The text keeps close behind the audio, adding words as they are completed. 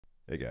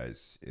Hey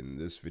guys, in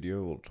this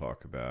video we'll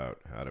talk about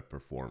how to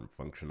perform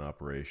function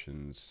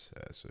operations.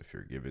 So if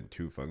you're given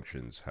two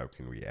functions, how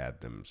can we add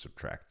them,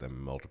 subtract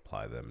them,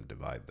 multiply them,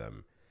 divide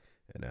them?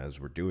 And as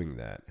we're doing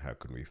that, how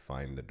can we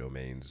find the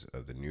domains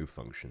of the new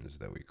functions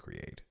that we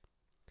create?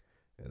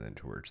 And then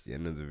towards the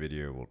end of the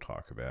video we'll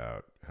talk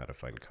about how to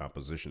find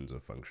compositions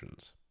of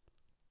functions.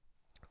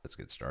 Let's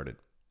get started.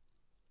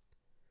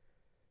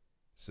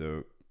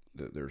 So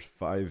there's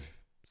 5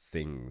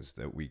 things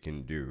that we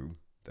can do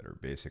that are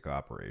basic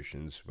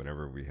operations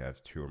whenever we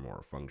have 2 or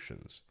more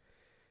functions.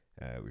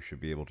 We should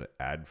be able to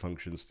add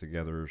functions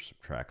together,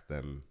 subtract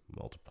them,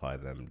 multiply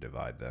them,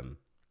 divide them,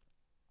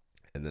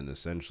 and then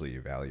essentially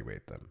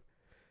evaluate them.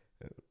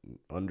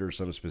 Under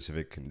some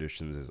specific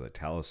conditions is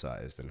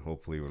italicized, and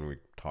hopefully when we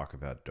talk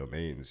about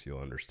domains,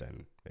 you'll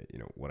understand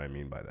what I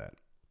mean by that.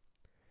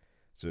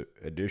 So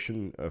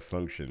addition of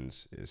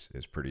functions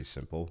is pretty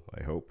simple,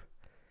 I hope.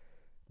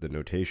 The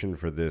notation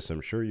for this,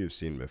 I'm sure you've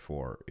seen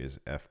before,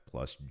 is f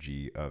plus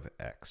g of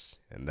x.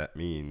 And that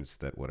means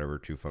that whatever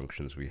 2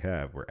 functions we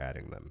have, we're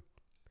adding them.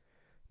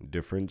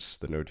 Difference,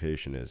 the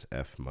notation is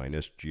f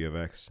minus g of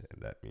x, and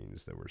that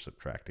means that we're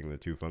subtracting the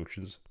 2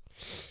 functions.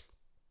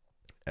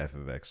 F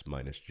of x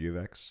minus g of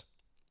x.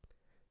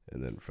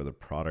 And then for the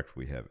product,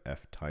 we have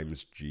f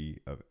times g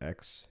of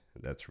x.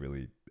 And that's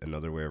really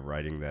another way of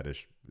writing that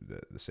is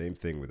the same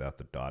thing without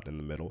the dot in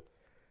the middle.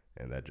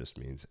 And that just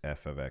means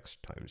f of x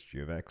times g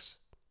of x.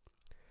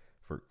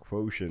 For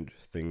quotient,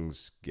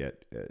 things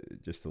get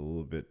just a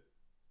little bit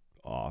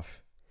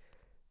off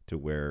to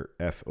where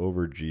f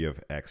over g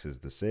of x is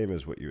the same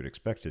as what you would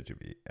expect it to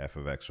be, f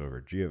of x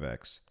over g of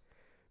x.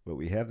 But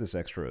we have this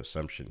extra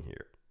assumption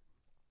here.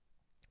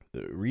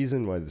 The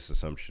reason why this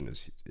assumption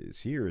is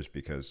here is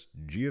because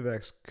g of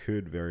x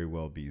could very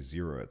well be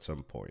 0 at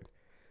some point.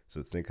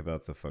 So think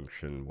about the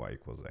function y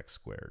equals x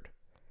squared.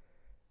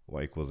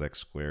 Y equals x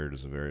squared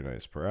is a very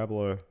nice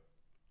parabola.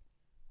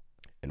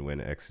 And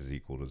when x is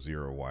equal to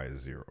 0, y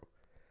is 0.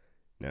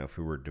 Now, if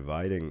we were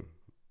dividing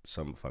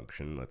some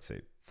function, let's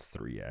say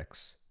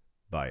 3x,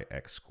 by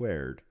x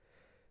squared,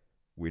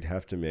 we'd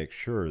have to make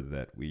sure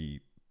that we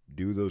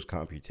do those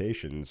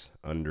computations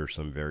under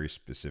some very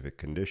specific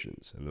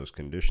conditions. And those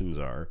conditions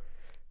are,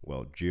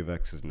 well, g of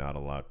x is not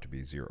allowed to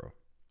be 0.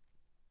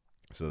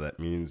 So that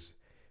means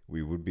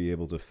we would be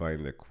able to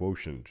find the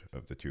quotient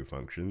of the 2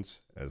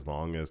 functions as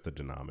long as the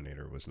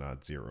denominator was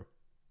not 0.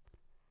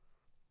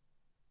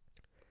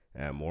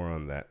 More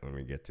on that when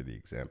we get to the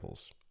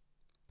examples.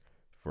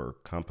 For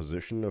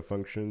composition of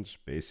functions,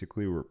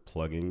 basically we're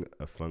plugging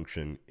a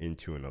function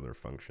into another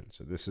function.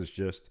 So this is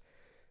just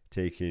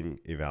taking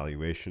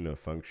evaluation of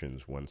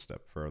functions one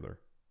step further.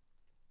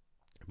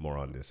 More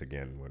on this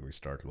again when we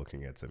start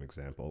looking at some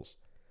examples.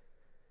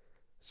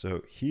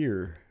 So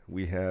here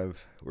we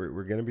have,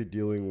 we're going to be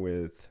dealing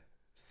with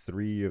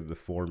 3 of the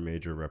 4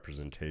 major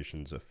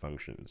representations of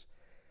functions.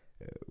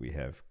 We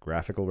have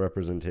graphical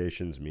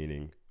representations,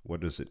 meaning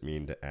what does it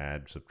mean to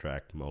add,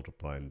 subtract,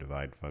 multiply, and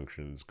divide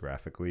functions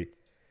graphically?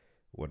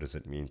 What does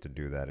it mean to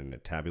do that in a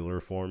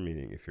tabular form,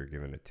 meaning if you're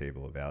given a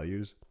table of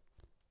values?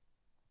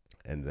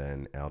 And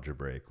then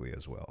algebraically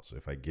as well. So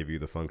if I give you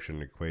the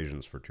function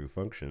equations for 2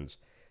 functions,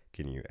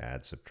 can you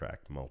add,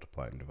 subtract,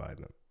 multiply, and divide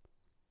them?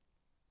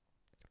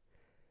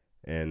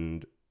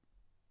 And,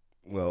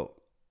 well,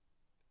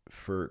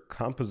 for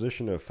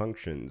composition of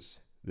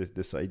functions,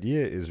 this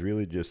idea is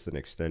really just an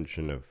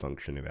extension of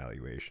function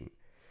evaluation.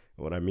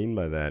 What I mean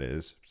by that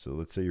is, so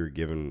let's say you're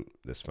given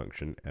this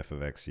function, f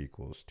of x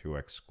equals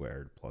 2x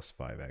squared plus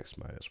 5x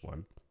minus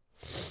 1.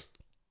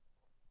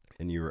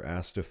 And you were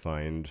asked to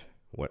find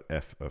what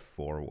f of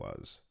 4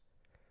 was.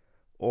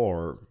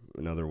 Or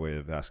another way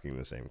of asking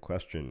the same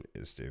question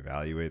is to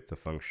evaluate the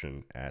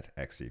function at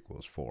x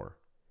equals 4.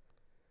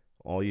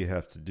 All you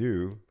have to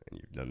do, and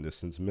you've done this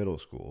since middle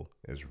school,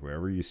 is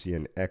wherever you see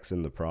an x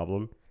in the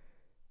problem,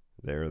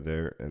 there,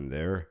 and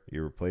there,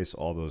 you replace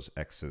all those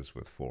x's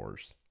with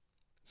 4s.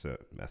 So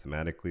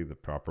mathematically, the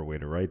proper way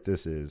to write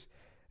this is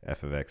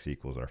f of x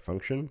equals our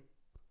function.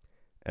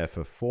 F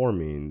of 4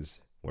 means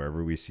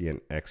wherever we see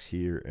an x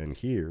here,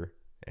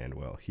 and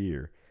well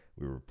here,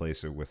 we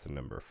replace it with the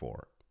number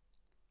 4.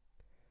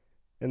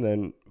 And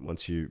then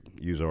once you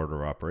use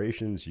order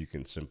operations, you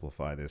can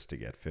simplify this to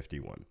get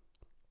 51.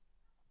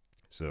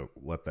 So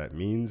what that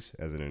means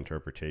as an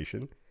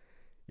interpretation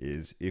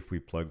is if we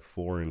plug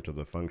 4 into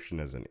the function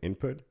as an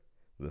input,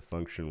 the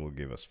function will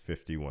give us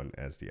 51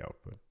 as the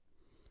output.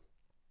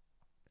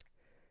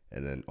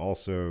 And then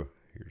also,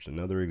 here's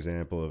another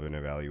example of an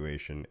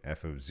evaluation.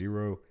 F of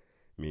 0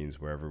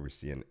 means wherever we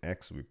see an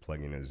x, we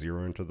plug in a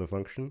 0 into the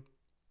function,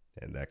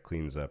 and that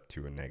cleans up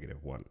to a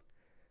 -1,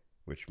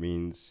 which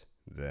means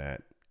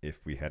that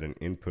if we had an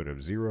input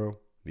of 0,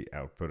 the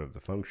output of the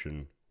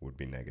function would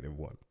be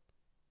 -1.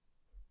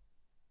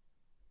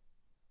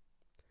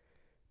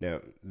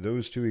 Now,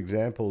 those 2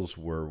 examples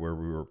were where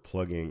we were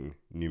plugging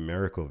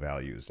numerical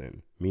values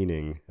in,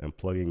 meaning I'm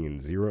plugging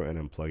in 0 and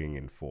I'm plugging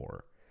in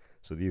 4.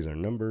 So these are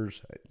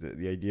numbers.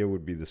 The idea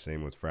would be the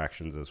same with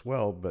fractions as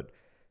well, but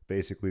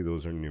basically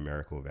those are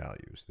numerical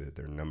values.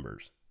 They're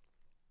numbers.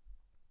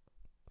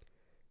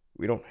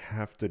 we don't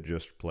have to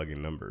just plug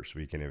in numbers.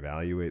 We can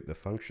evaluate the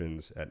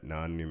functions at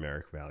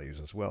non-numeric values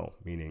as well,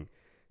 meaning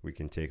we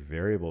can take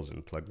variables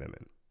and plug them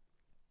in.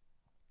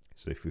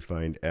 So if we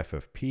find f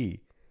of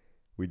p,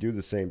 we do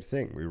the same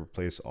thing. We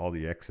replace all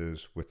the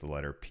x's with the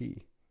letter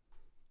p.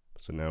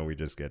 So now we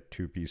just get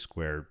 2p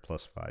squared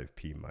plus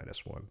 5p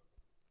minus 1.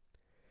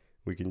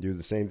 We can do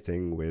the same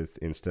thing with,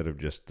 instead of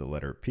just the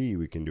letter p,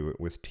 we can do it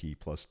with t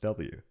plus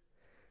w.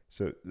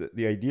 So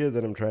the idea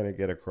that I'm trying to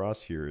get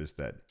across here is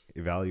that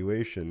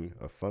evaluation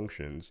of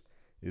functions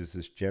is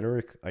this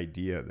generic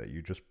idea that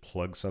you just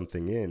plug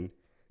something in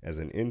as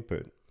an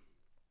input.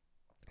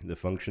 The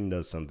function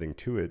does something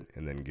to it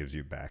and then gives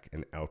you back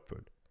an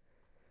output.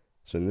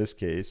 So in this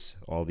case,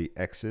 all the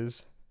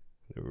x's,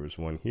 there was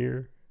one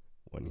here,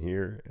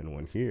 and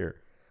one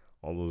here.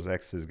 All those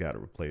x's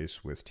got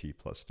replaced with t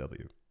plus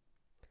w.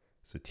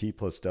 So t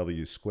plus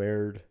w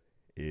squared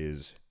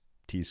is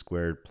t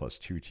squared plus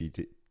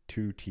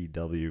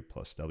 2tw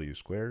plus w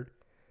squared.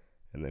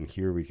 And then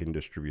here we can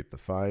distribute the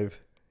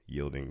 5,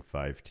 yielding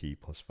 5t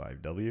plus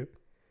 5w.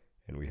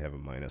 And we have a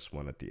minus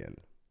 1 at the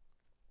end.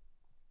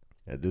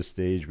 At this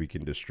stage, we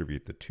can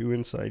distribute the 2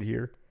 inside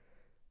here,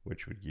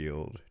 which would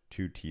yield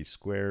 2t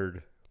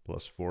squared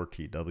plus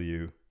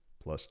 4tw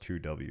plus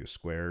 2w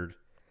squared,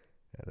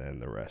 and then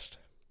the rest.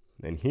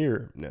 And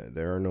here,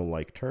 there are no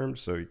like terms,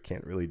 so you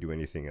can't really do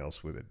anything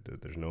else with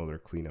it. There's no other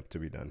cleanup to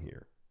be done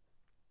here.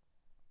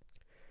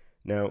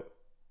 Now,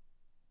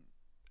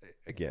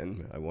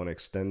 again, I want to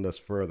extend us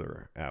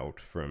further out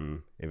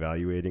from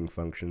evaluating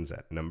functions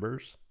at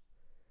numbers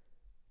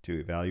to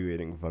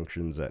evaluating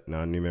functions at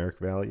non-numeric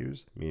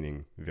values,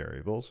 meaning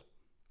variables.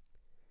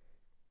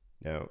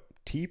 Now,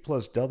 t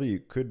plus w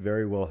could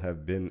very well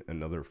have been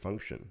another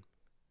function.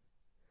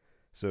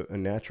 So a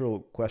natural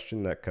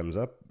question that comes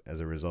up as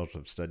a result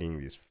of studying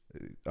these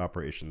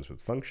operations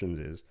with functions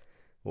is,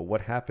 well,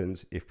 what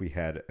happens if we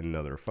had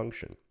another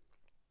function,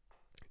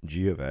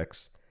 g of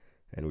x,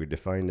 and we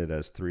defined it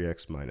as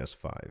 3x minus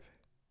 5.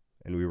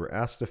 And we were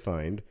asked to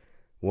find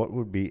what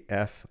would be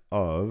f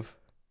of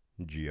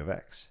g of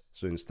x.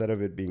 So instead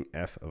of it being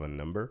f of a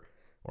number,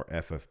 or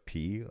f of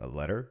p, a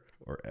letter,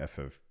 or f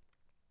of,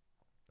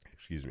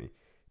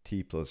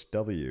 t plus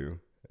w,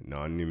 a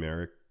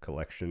non-numeric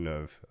collection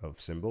of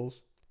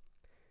symbols,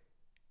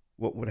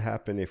 what would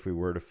happen if we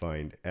were to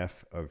find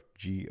f of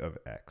g of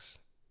x?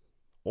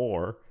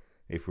 Or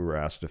if we were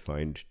asked to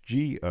find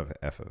g of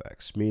f of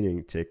x,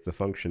 meaning take the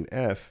function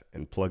f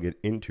and plug it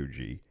into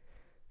g,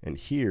 and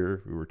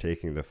here we were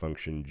taking the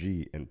function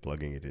g and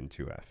plugging it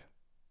into f.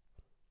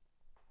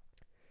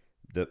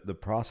 The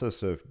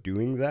process of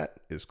doing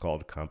that is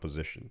called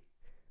composition.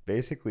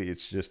 Basically,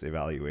 it's just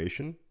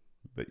evaluation,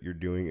 but you're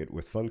doing it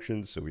with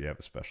functions, so we have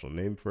a special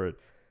name for it,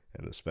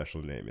 and the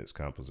special name is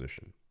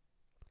composition.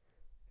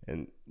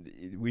 And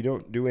we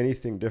don't do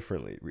anything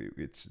differently.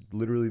 It's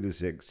literally the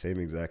same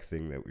exact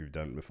thing that we've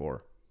done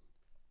before.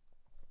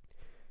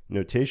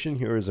 Notation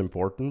here is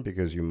important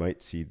because you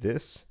might see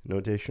this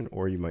notation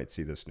or you might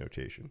see this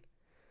notation.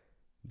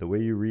 The way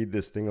you read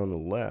this thing on the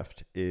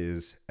left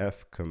is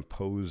f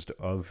composed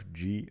of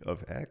g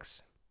of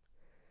x.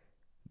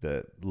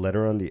 The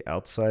letter on the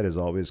outside is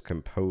always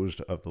composed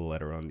of the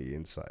letter on the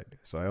inside.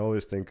 So I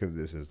always think of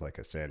this as like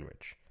a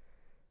sandwich.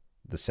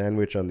 The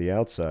sandwich on the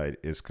outside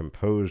is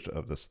composed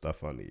of the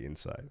stuff on the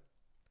inside.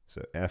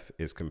 So f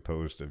is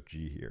composed of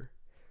g here.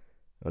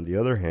 On the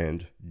other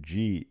hand,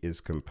 g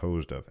is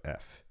composed of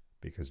f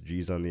because g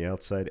is on the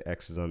outside,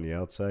 x is on the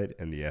outside,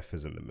 and the f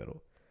is in the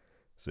middle.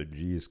 So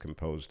g is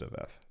composed of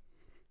f.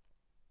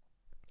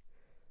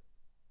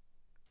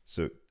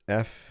 So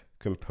f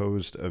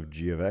composed of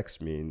g of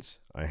x means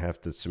I have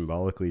to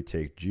symbolically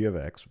take g of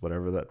x,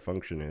 whatever that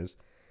function is,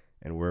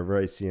 and wherever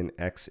I see an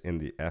x in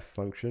the f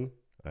function,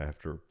 I have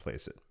to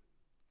replace it.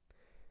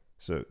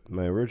 So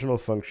my original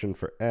function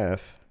for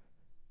f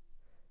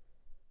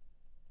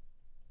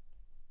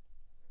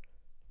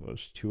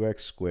was 2x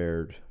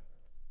squared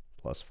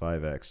plus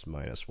 5x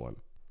minus 1.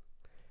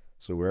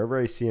 So wherever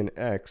I see an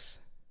x,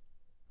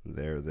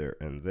 there,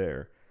 and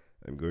there,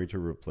 I'm going to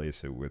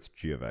replace it with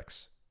g of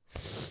x.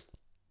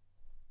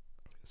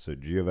 So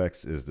g of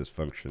x is this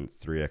function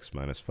 3x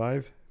minus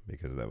 5,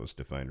 because that was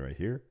defined right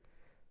here.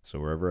 So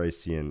wherever I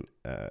see an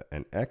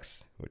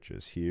x, which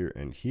is here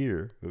and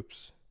here,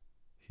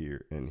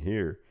 here and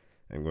here,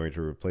 I'm going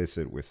to replace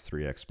it with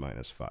 3x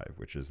minus 5,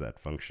 which is that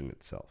function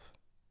itself.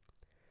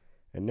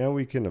 And now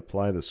we can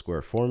apply the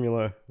square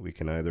formula. We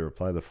can either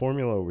apply the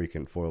formula or we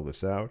can FOIL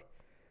this out.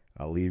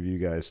 I'll leave you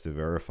guys to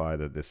verify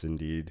that this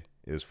indeed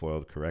is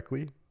FOILed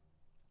correctly.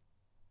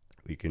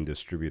 We can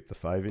distribute the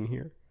 5 in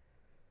here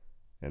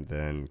and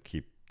then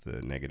keep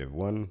the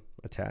 -1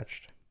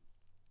 attached.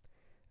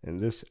 And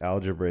this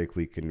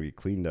algebraically can be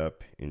cleaned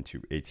up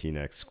into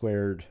 18x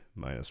squared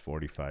minus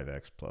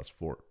 45x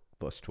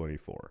plus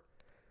 24.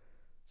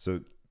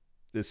 So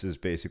this is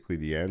basically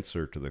the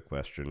answer to the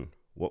question,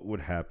 what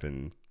would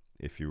happen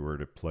if you were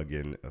to plug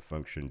in a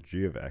function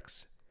g of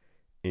x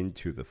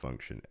into the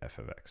function f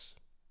of x?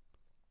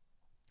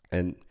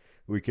 And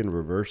we can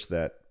reverse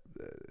that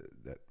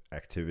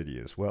activity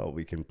as well,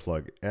 we can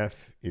plug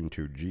f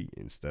into g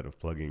instead of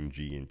plugging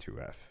g into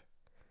f.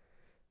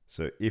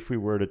 So if we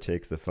were to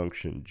take the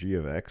function g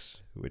of x,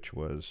 which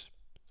was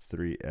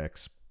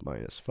 3x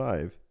minus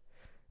 5,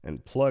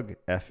 and plug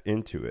f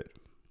into it,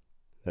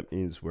 that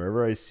means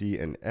wherever I see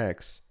an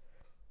x,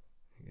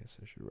 I guess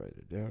I should write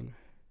it down.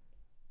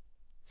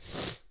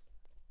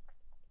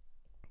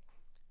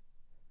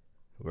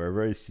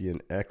 Wherever I see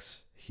an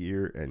x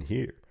here and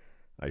here,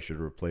 I should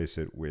replace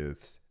it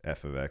with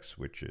f of x,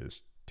 which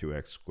is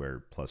 2x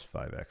squared plus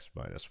 5x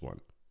minus 1.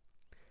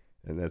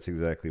 And that's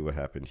exactly what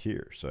happened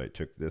here. So I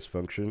took this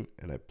function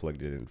and I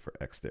plugged it in for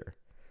x there.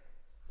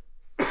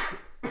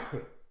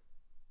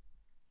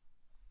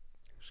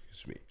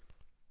 Excuse me.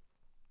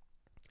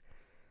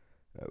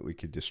 We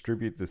could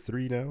distribute the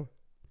 3 now.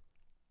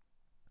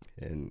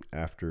 And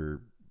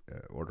after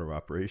order of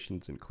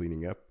operations and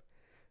cleaning up,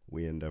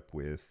 we end up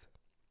with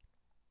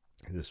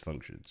this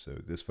function. So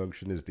this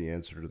function is the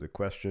answer to the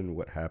question,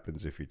 what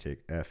happens if you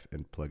take f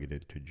and plug it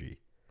into g?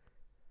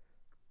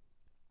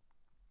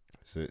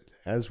 So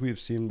as we've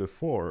seen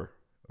before,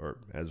 or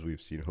as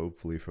we've seen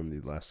hopefully from the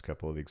last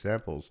couple of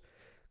examples,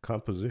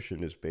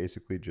 composition is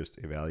basically just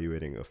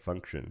evaluating a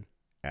function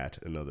at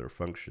another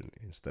function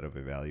instead of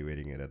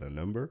evaluating it at a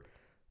number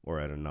or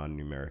at a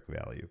non-numeric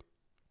value.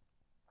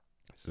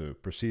 So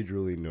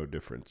procedurally, no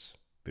difference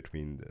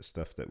between the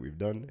stuff that we've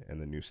done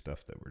and the new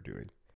stuff that we're doing.